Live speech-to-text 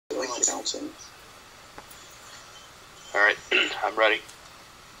counting. Alright, I'm ready.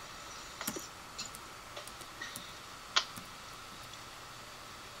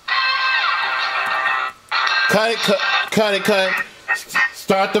 Cut it.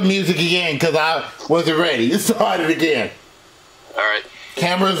 Start the music again, because I wasn't ready. Start it again. Alright.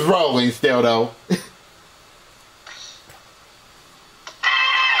 Camera's rolling still, though.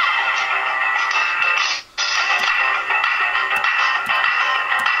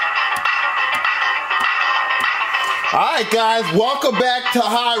 Alright guys, welcome back to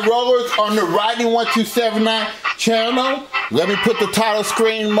High Rollers on the Riding 1279 channel. Let me put the title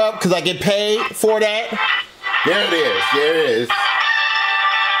screen up because I get paid for that. There it is.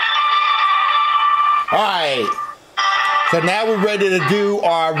 Alright, so now we're ready to do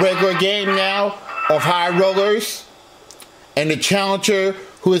our regular game now of High Rollers. And the challenger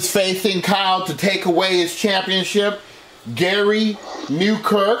who is facing Kyle to take away his championship, Gary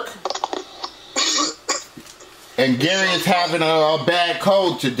Newkirk. And Gary is having a bad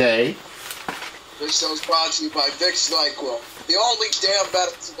cold today. This show is brought to you by Vicks NyQuil, the only damn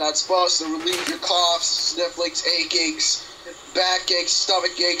medicine that's supposed to relieve your coughs, snifflings, aches, back aches,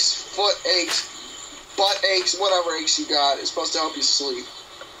 stomach aches, foot aches, butt aches, whatever aches you got. It's supposed to help you sleep.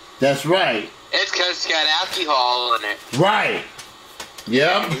 That's right. It's because it's got alcohol in it. Right.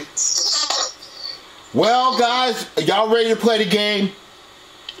 Yep. Well, guys, y'all ready to play the game?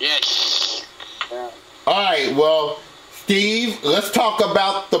 Yes. Yeah. Alright, well, Steve, let's talk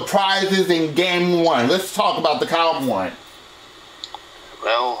about the prizes in game one. Let's talk about the column one.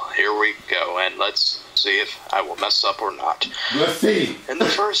 Well, here we go, and let's see if I will mess up or not. Let's see. In the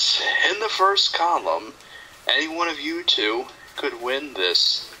first column, any one of you two could win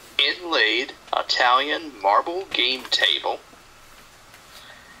this inlaid Italian marble game table.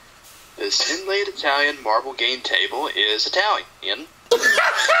 This inlaid Italian marble game table is Italian.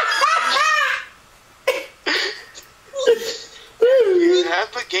 You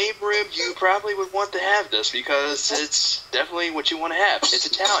have a game room, you probably would want to have this because it's definitely what you want to have. It's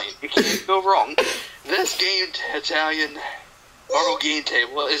Italian. You can't go wrong. This Italian marble game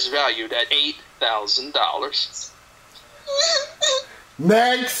table is valued at $8,000.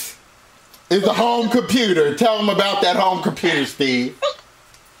 Next is the home computer. Tell them about that home computer, Steve.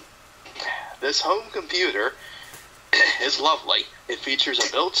 This home computer is lovely. It features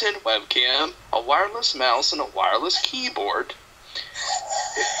a built-in webcam, a wireless mouse, and a wireless keyboard.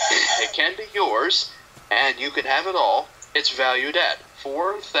 It can be yours, and you can have it all. It's valued at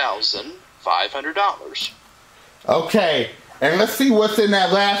 $4,500. Okay, and let's see what's in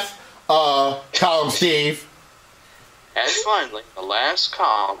that last column, Steve. And finally, the last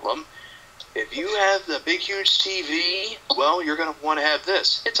column. If you have the big, huge TV, well, you're going to want to have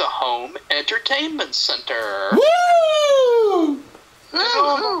this. It's a home entertainment center. Woo!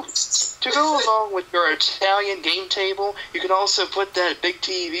 To go along with your Italian game table, you can also put that big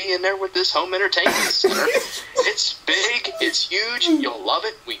TV in there with this home entertainment center. It's big, it's huge, you'll love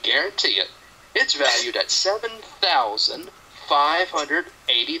it, we guarantee it. It's valued at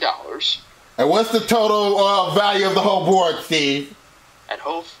 $7,580. And what's the total value of the whole board, Steve? And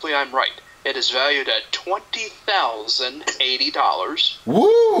hopefully I'm right. It is valued at $20,080.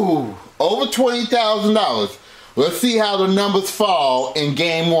 Woo! Over $20,000. Let's see how the numbers fall in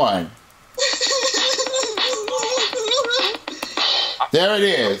game one. There it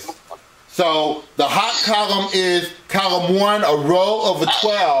is. So the hot column is column one. A roll of a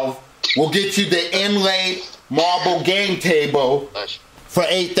 12 will get you the inlaid marble game table for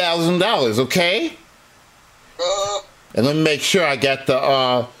 $8,000. Okay. And let me make sure I got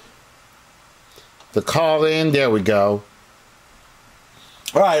the call in. There we go.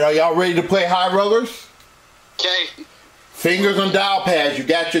 All right, are y'all ready to play High Rollers? Okay. Fingers on dial pads. You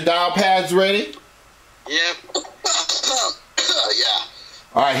got your dial pads ready? Yep. Yeah.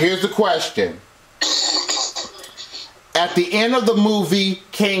 All right, here's the question. At the end of the movie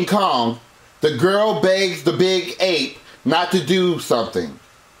King Kong, the girl begs the big ape not to do something.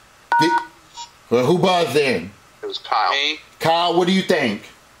 Well, who buzzed in? It was Kyle. Me? Kyle, what do you think?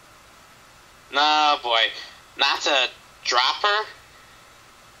 No, boy. Not to drop her?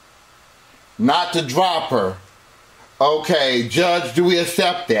 Not to drop her. Okay, Judge, do we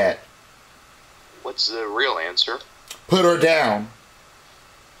accept that? What's the real answer? Put her down.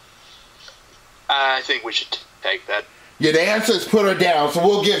 I think we should take that. Yeah, the answer is put her down, so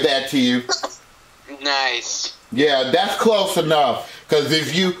we'll give that to you. Nice. Yeah, that's close enough. Because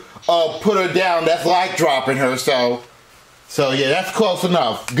if you put her down, that's like dropping her, so yeah, that's close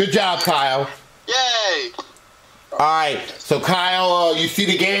enough. Good job, Kyle. Yay! Alright, so Kyle, you see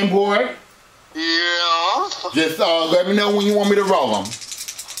the game board? Yeah. Just let me know when you want me to roll them.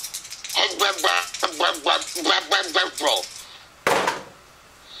 Roll.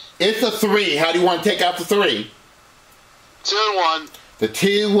 It's a 3. How do you want to take out the 3? 2-1. The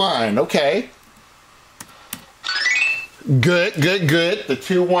 2-1. Okay. Good. The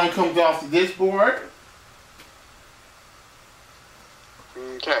 2-1 comes off of this board.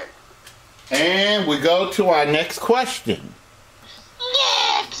 Okay. And we go to our next question.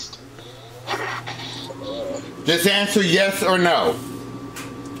 Next. Just answer yes or no.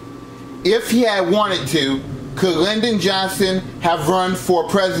 If he had wanted to, could Lyndon Johnson have run for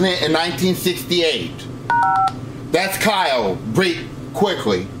president in 1968? That's Kyle. Break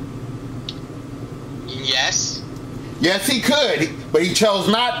quickly. Yes. Yes, he could, but he chose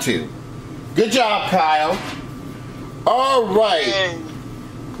not to. Good job, Kyle. All right.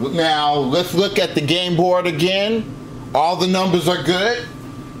 Now, let's look at the game board again. All the numbers are good.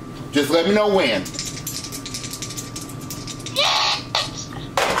 Just let me know when.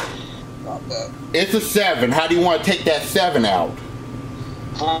 Not that. It's a 7. How do you want to take that 7 out?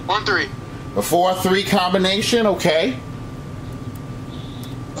 4-3. A 4-3 combination, okay.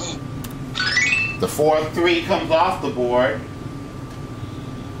 The 4-3 comes off the board.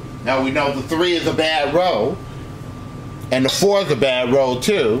 Now we know the 3 is a bad row. And the 4 is a bad row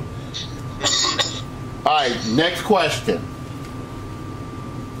too. Alright, next question.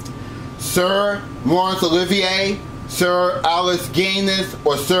 Sir Laurence Olivier, Sir Alice Guinness,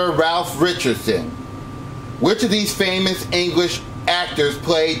 or Sir Ralph Richardson? Which of these famous English actors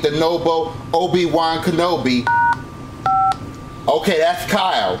played the noble Obi-Wan Kenobi? Okay, that's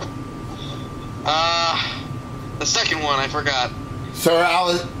Kyle. The second one, I forgot. Sir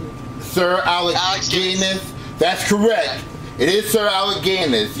Alex Guinness. That's correct. It is Sir Alec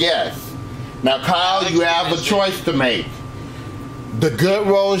Guinness, yes. Now, Kyle, you have a choice to make. The good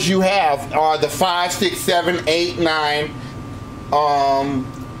rolls you have are the 5, 6, 7, 8, 9,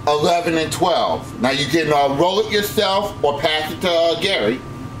 11, and 12. Now, you can roll it yourself or pass it to Gary.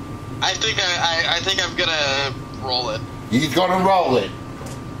 I think I'm gonna roll it. He's gonna roll it.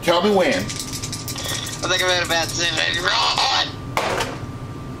 Tell me when. I think I made a bad decision. Roll it!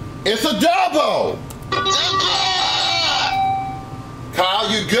 It's a double! Kyle,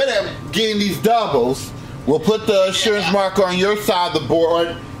 you're good at getting these doubles. We'll put the assurance marker on your side of the board,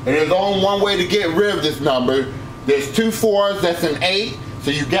 and there's only one way to get rid of this number. There's 2 4s, that's an 8,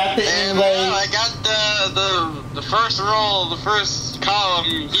 so you got the inlay. I got the first roll, the first column,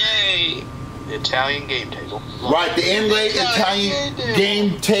 yay! The Italian game table. Right, the inlay Italian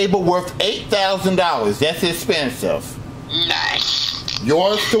game table worth $8,000. That's expensive. Nice.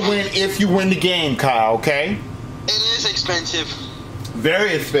 Yours to win if you win the game, Kyle, okay? It is expensive.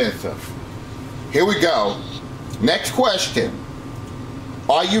 Very expensive. Here we go. Next question.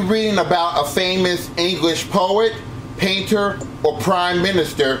 Are you reading about a famous English poet, painter, or prime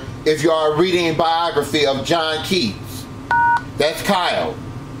minister if you are reading a biography of John Keats? That's Kyle.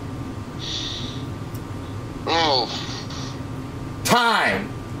 Oh. Time.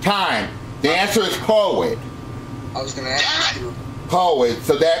 The answer is poet. I was gonna ask you. Poet.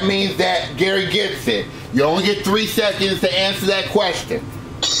 So that means that Gary gets it. You only get 3 seconds to answer that question.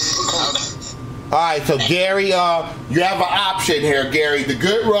 Alright, so Gary, you have an option here, Gary. The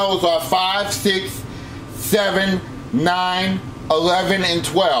good rolls are 5, 6, 7, 9, 11, and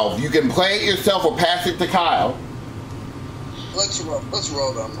 12. You can play it yourself or pass it to Kyle. Let's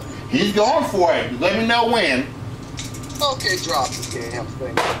roll them. He's going for it. Let me know when. Okay, drop the damn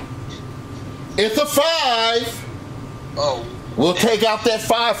thing. It's a 5. Oh. We'll take out that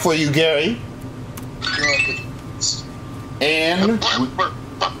 5 for you, Gary. And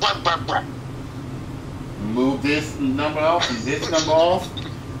move this number off and this number off.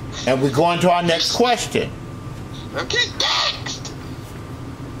 And we're going to our next question. Okay, next.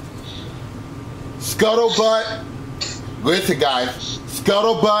 Scuttlebutt. Listen, guys.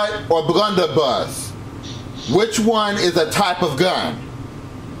 Scuttlebutt or blunderbuss? Which one is a type of gun?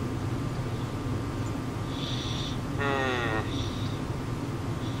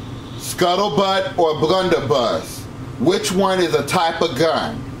 Scuttlebutt or blunderbuss? Which one is a type of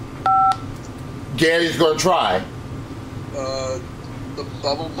gun? Gary's gonna try. The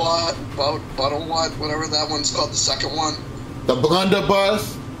bubble butt, whatever that one's called, the second one. The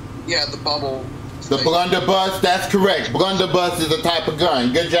blunderbuss? Yeah, the bubble. The blunderbuss, that's correct. Blunderbuss is a type of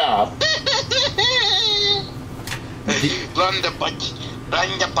gun. Good job.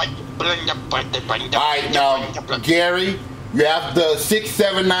 Alright, now, Gary, you have the 6,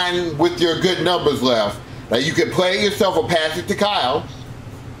 7, 9 with your good numbers left. Now, you can play it yourself or pass it to Kyle.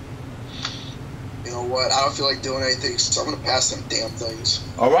 You know what? I don't feel like doing anything, so I'm going to pass them damn things.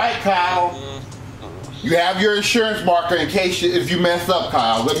 Alright, Kyle. You have your insurance marker in case if you mess up,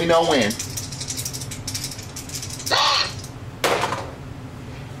 Kyle. Let me know when.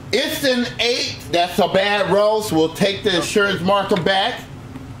 It's an 8. That's a bad roll, so we'll take the insurance marker back.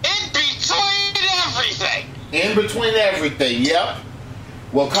 In between everything. In between everything, yep.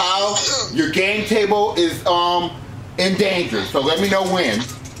 Well, Kyle, your game table is in danger, so let me know when.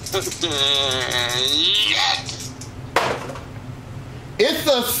 Yes. It's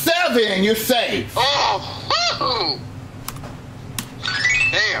a 7. You're safe. Oh.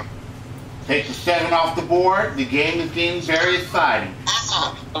 Damn. Take the 7 off the board. The game is getting very exciting.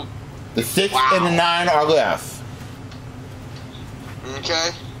 The 6 and the 9 are left. Okay.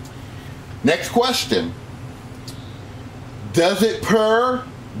 Next question. Does it purr,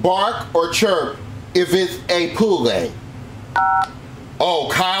 bark, or chirp if it's a poulet? Oh,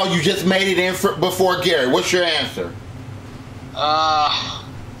 Kyle, you just made it in before Gary. What's your answer?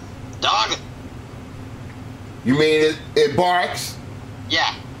 Dog. You mean it barks?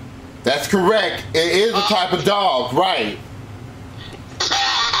 Yeah. That's correct. It is a type of dog, right?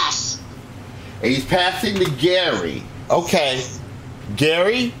 Pass. And he's passing to Gary. Okay.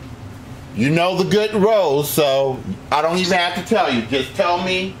 Gary, you know the good rolls, so I don't even have to tell you. Just tell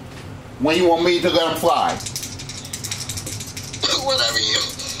me when you want me to let him fly. Whenever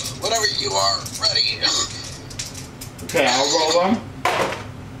you are ready. Okay, I'll roll them.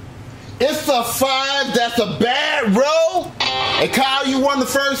 It's a 5. That's a bad roll. And Kyle, you won the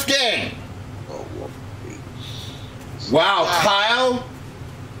first game. Wow, Kyle.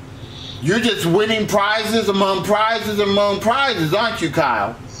 You're just winning prizes among prizes among prizes, aren't you,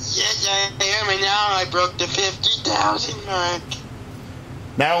 Kyle? Yes, I am, and now I broke the 50,000 mark.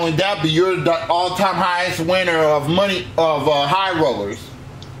 Not only that, but you're the all-time highest winner of money of high rollers.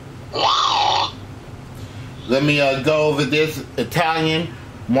 Wow. Let me go over this Italian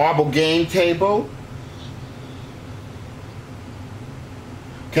marble game table.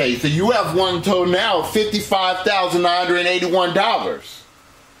 Okay, so you have won total now of $55,981.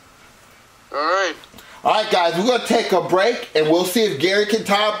 All right. All right, guys, we're going to take a break, and we'll see if Gary can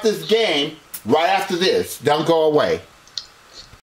tie up this game right after this. Don't go away.